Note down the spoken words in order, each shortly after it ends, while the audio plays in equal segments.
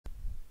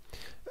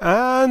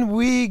And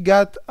we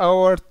got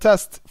our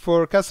test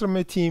for Castor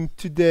Maritime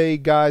today,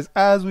 guys.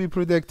 As we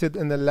predicted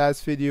in the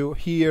last video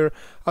here,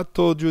 I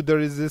told you the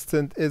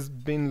resistance is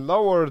been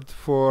lowered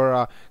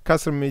for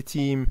Castor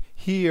Maritime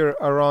here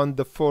around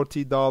the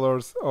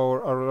 $40 or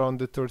around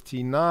the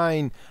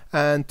 39,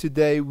 and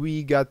today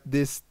we got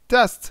this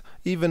test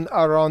even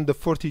around the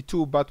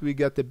 42, but we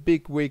got a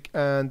big wick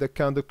and the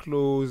candle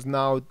close.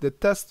 Now the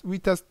test, we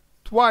test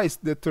twice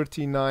the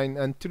 39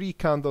 and 3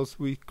 candles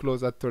we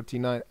close at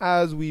 39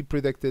 as we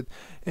predicted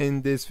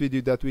in this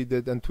video that we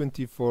did on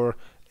 24th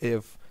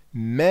of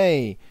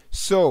May.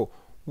 So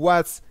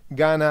what's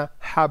gonna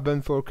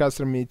happen for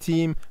Castor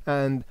Maritime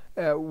and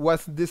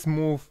what's this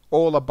move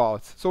all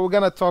about? So we're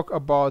gonna talk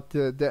about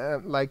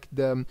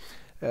the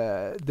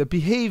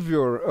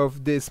behavior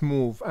of this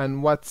move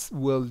and what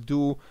will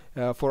do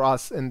for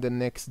us in the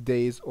next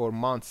days or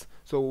months.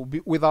 So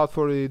without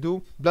further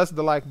ado, bless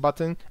the like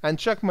button and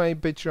check my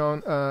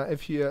Patreon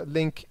if you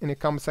link in the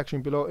comment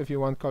section below if you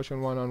want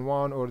coaching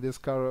one-on-one or this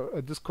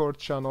Discord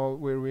channel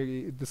where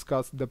we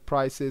discuss the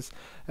prices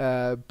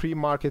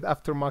pre-market,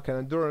 after-market,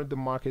 and during the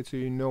market, so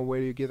you know where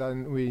you get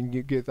in, where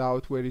you get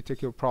out, where you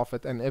take your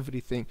profit and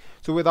everything.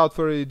 So without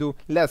further ado,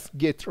 let's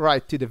get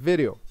right to the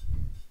video.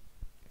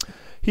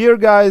 Here,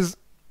 guys,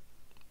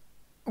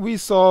 we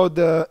saw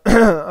the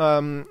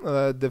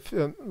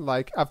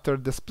like after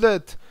the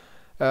split,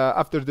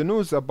 after the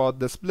news about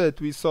the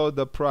split, we saw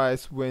the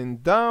price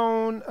went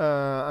down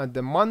on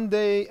the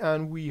Monday,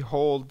 and we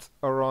hold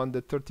around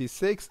the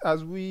 36.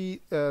 As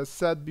we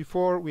said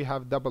before, we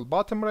have double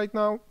bottom right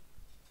now.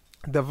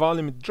 The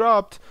volume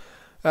dropped,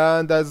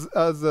 and as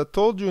I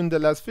told you in the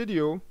last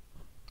video,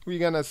 we're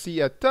gonna see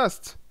a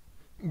test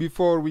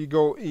before we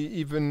go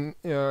even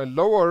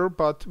lower,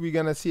 but we're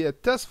gonna see a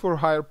test for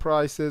higher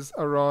prices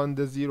around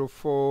the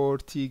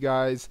 0.40,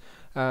 guys,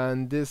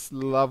 and this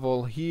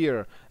level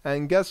here.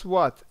 And guess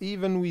what,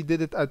 even we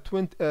did it at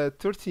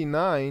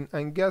 39,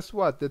 and guess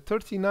what, the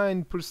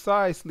 39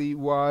 precisely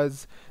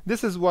was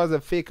was a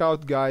fake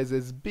out, guys.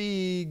 It's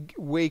big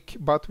wick,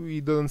 but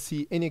we didn't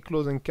see any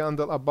closing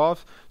candle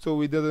above, so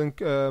we didn't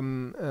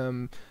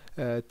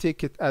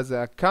take it as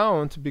an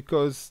account,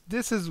 because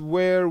this is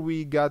where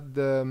we got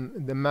the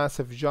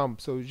massive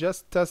jump. So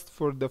just test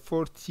for the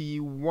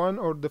 41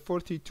 or the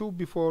 42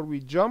 before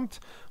we jumped,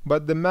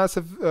 but the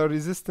massive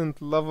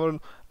resistance level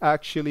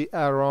actually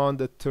around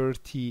the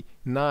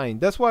 39.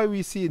 That's why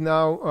we see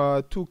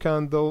now 2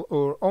 candle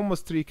or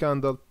almost 3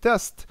 candle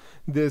test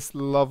this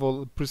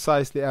level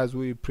precisely as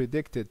we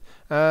predicted.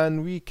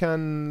 And we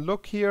can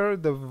look here,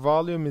 the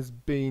volume is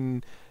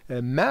being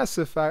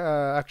massive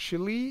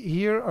actually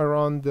here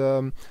around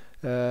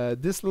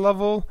this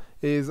level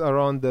is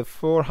around the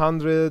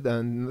 400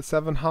 and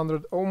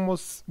 700,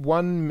 almost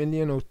 1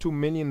 million or 2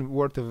 million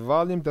worth of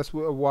volume. That's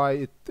why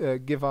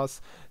it give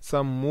us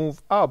some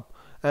move up,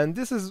 and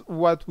this is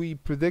what we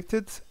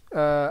predicted.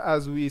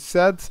 As we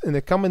said in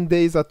the coming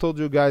days, I told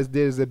you guys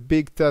there's a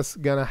big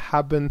test gonna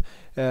happen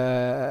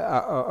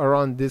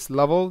around this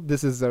level.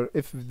 This is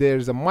if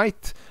there's a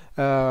might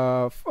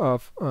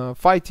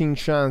fighting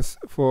chance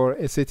for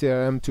a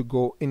CTRM to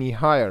go any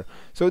higher.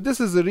 So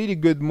this is a really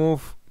good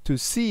move to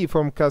see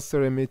from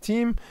Castor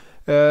Maritime,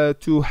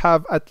 to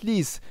have at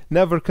least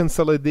never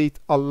consolidate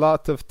a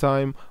lot of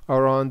time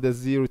around the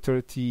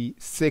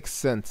 0.36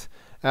 cents.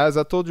 As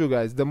I told you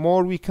guys, the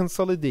more we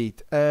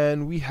consolidate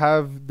and we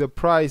have the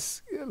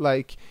price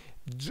like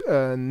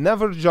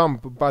never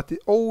jump, but it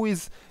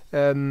always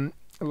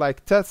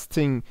like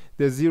testing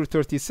the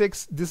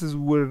 0.36, this is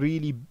will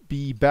really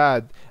be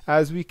bad.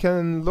 As we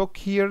can look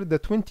here, the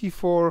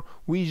 24,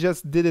 we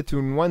just did it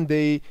in 1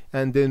 day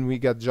and then we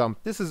got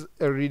jumped. This is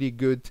a really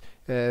good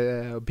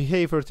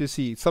behavior to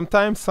see.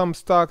 Sometimes some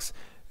stocks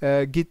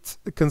get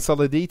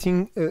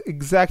consolidating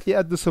exactly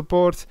at the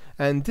support,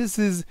 and this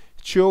is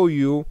show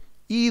you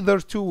either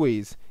 2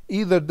 ways.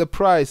 Either the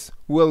price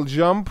will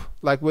jump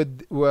like what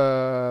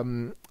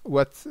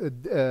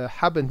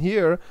happened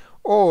here,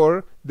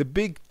 or the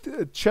big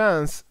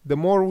chance, the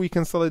more we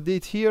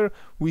consolidate here,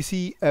 we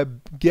see a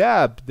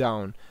gap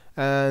down.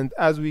 And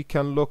as we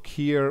can look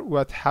here,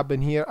 what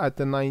happened here at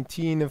the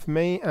 19th of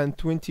May and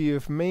 20th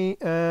of May,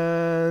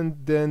 and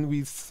then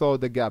we saw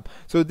the gap.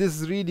 So this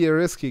is really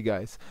risky,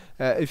 guys,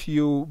 if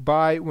you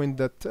buy when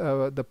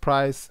the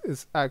price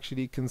is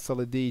actually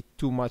consolidate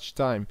too much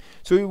time.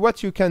 So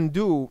what you can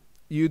do,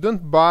 you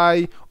don't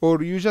buy,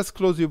 or you just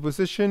close your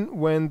position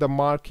when the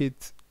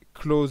market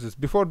closes,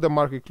 before the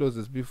market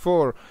closes,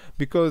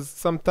 because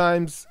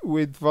sometimes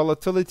with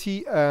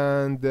volatility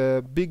and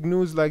big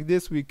news like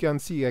this, we can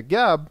see a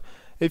gap.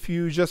 If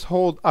you just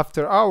hold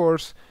after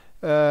hours,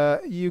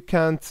 you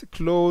can't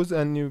close,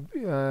 and you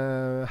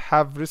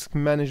have risk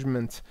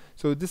management.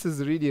 So this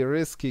is really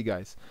risky,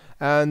 guys.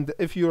 And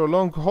if you're a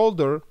long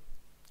holder,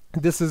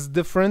 this is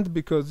different,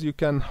 because you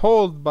can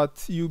hold,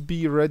 but you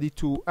be ready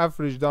to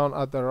average down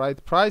at the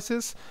right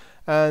prices,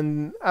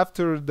 and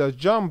after the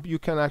jump you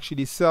can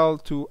actually sell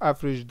to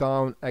average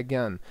down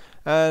again.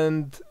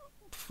 And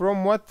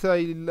from what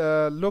I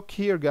look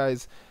here,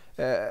 guys,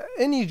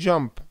 any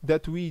jump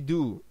that we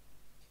do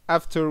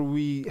after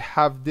we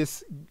have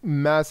this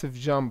massive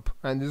jump,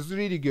 and it's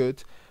really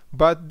good.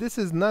 But this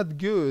is not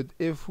good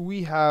if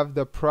we have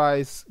the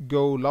price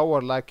go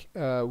lower, like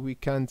we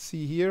can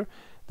see here.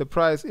 The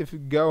price, if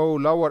it go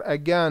lower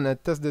again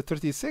and test the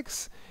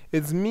 36,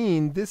 it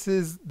means this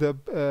is the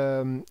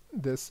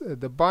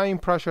the buying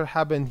pressure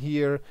happened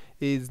here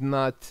is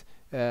not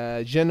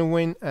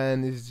genuine,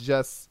 and it's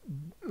just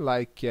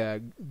like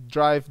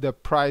drive the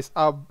price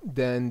up.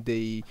 Then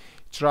they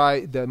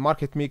try, the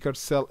market makers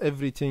sell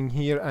everything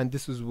here, and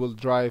this is will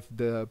drive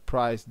the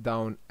price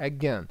down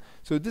again.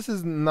 So this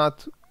is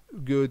not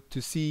good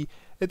to see.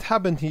 It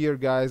happened here,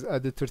 guys,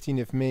 at the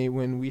 13th of May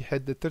when we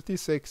hit the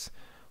 36.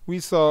 We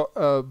saw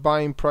a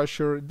buying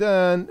pressure,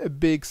 then a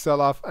big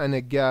sell-off and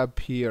a gap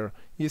here.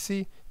 You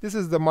see, this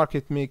is the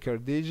market maker.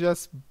 They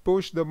just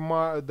push the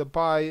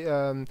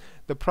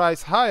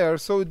price higher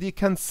so they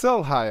can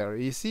sell higher.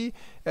 You see,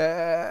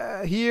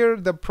 here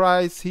the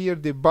price, here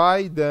they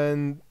buy,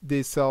 then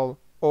they sell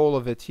all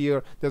of it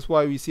here. That's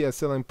why we see a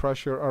selling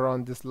pressure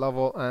around this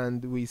level,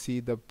 and we see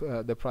the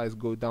price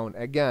go down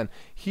again.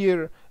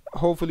 Here,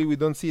 hopefully we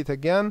don't see it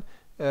again.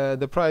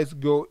 The price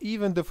go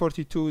even the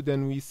 42,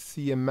 then we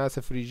see a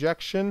massive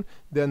rejection,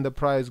 then the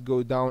price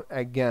go down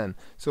again.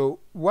 So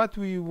what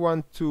we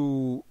want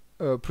to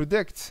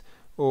predict,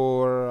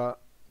 or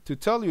to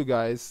tell you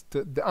guys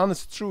the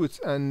honest truth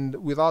and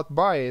without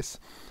bias,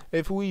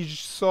 if we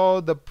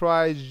saw the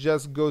price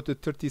just go to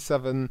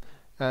 37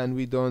 and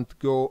we don't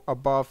go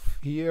above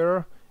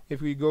here, if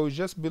we go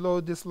just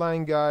below this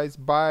line, guys,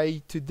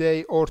 by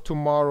today or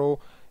tomorrow,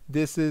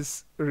 this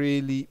is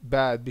really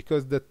bad,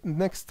 because the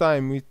next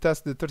time we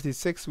test the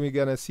 36, we're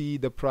gonna see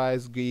the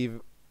price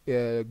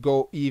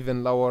go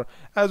even lower,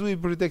 as we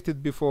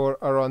predicted before,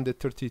 around the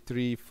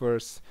 33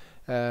 first.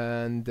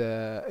 And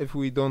if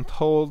we don't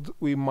hold,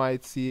 we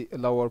might see a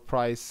lower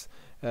price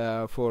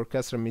for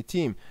Castor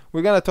Maritime.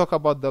 We're gonna talk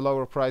about the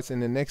lower price in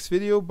the next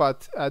video,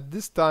 but at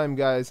this time,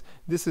 guys,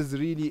 this is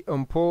really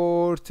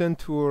important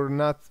to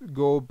not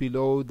go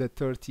below the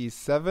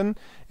 37.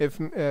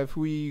 If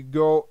we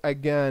go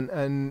again,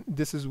 and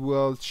this is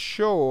will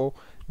show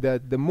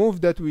that the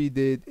move that we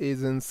did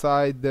is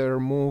inside their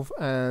move,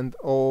 and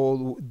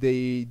all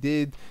they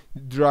did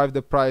drive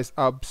the price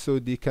up so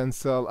they can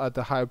sell at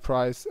a high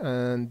price,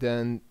 and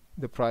then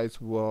the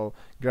price will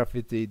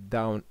gravitate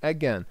down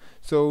again.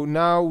 So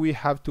now we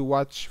have to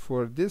watch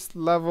for this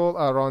level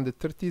around the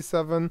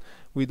 37.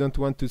 We don't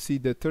want to see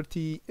the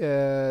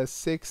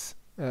 36.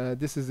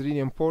 This is really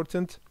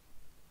important.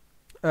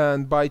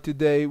 And by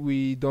today,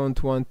 we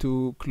don't want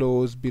to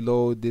close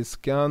below this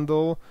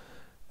candle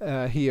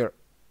here.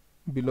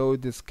 Below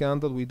this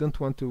candle, we don't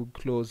want to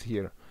close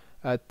here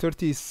at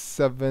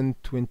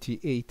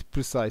 37.28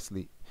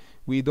 precisely.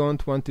 We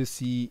don't want to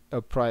see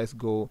a price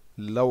go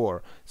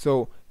lower.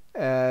 So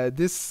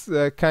this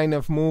kind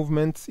of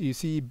movement, you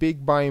see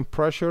big buying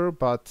pressure,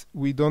 but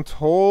we don't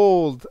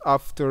hold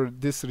after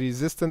this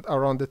resistance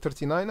around the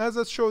 39. As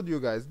I showed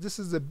you guys, this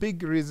is a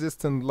big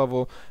resistance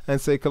level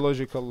and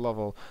psychological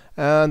level.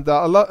 And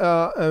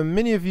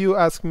many of you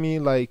ask me,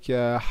 like,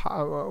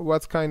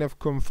 what kind of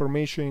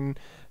confirmation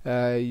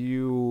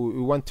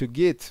you want to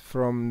get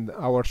from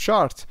our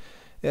chart.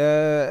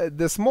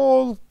 The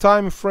small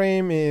time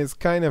frame is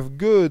kind of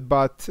good,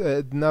 but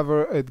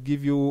it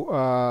give you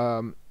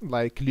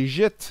like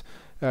legit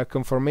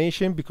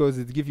confirmation, because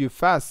it give you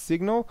fast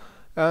signal.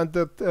 And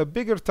the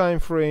bigger time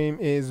frame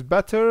is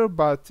better,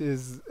 but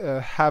is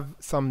have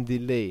some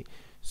delay.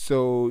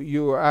 So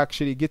you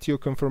actually get your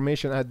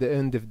confirmation at the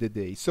end of the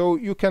day. So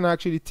you can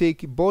actually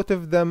take both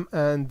of them,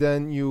 and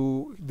then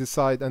you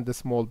decide on the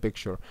small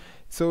picture.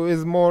 So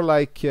it's more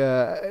like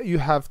you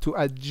have to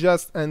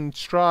adjust and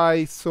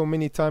try so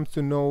many times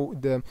to know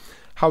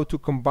how to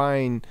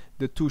combine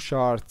the two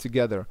charts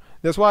together.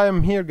 That's why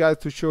I'm here, guys,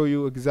 to show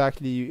you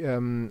exactly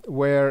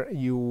where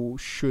you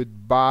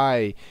should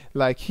buy.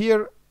 Like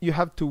here, you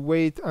have to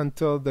wait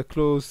until the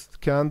closed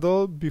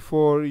candle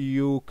before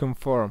you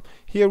confirm.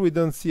 Here we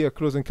don't see a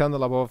closing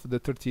candle above the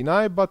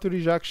 39, but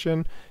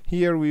rejection.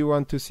 Here we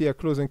want to see a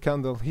closing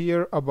candle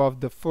here above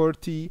the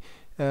 40,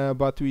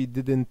 but we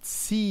didn't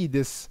see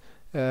this.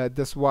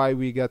 That's why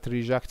we got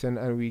rejected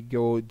and we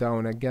go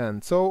down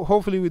again. So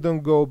hopefully we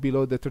don't go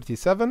below the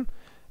 37.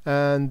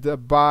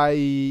 And by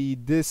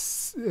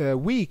this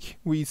week,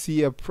 we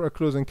see a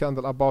closing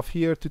candle above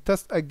here to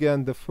test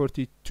again the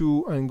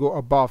 42 and go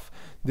above,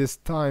 this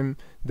time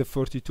the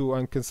 42,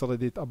 and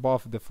consolidate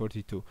above the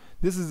 42.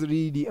 This is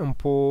really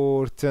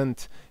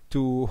important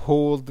to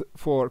hold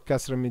for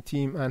Castor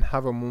Maritime and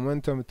have a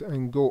momentum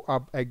and go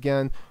up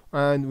again.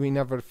 And we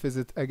never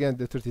visit again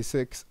the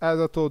 36. As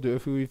I told you,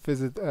 if we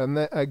visit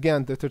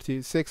again the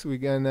 36, we're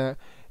gonna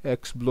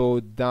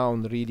explode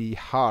down really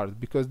hard,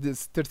 because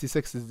this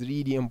 36 is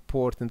really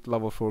important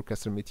level for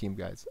Castor Maritime,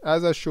 guys.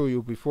 As I showed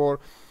you before,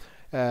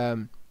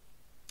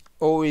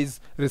 always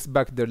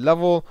respect their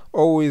level,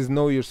 always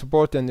know your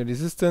support and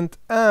resistance,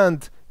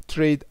 and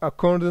trade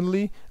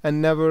accordingly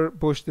and never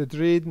push the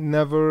trade.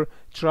 Never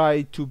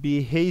try to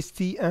be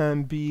hasty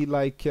and be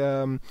like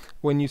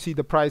when you see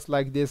the price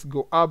like this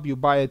go up, you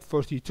buy at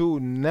 42.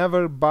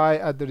 Never buy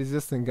at the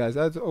resistance, guys.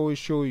 I'd always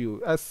show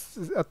you,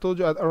 as I told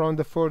you, at around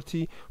the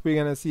 40 we're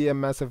gonna see a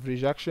massive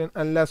rejection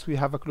unless we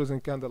have a closing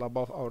candle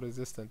above our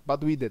resistance,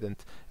 but we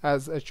didn't,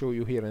 as I show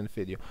you here in the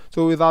video.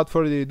 So without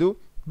further ado,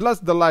 bless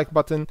the like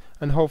button,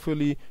 and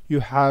hopefully you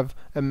have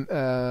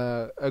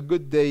a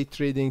good day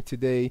trading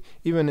today.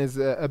 Even is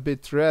a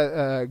bit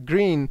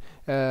green,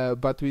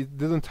 but we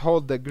didn't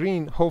hold the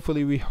green.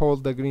 Hopefully we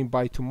hold the green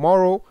by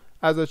tomorrow,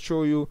 as I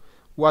show you.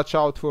 Watch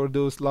out for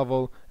those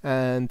level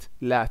and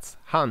let's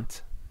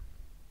hunt.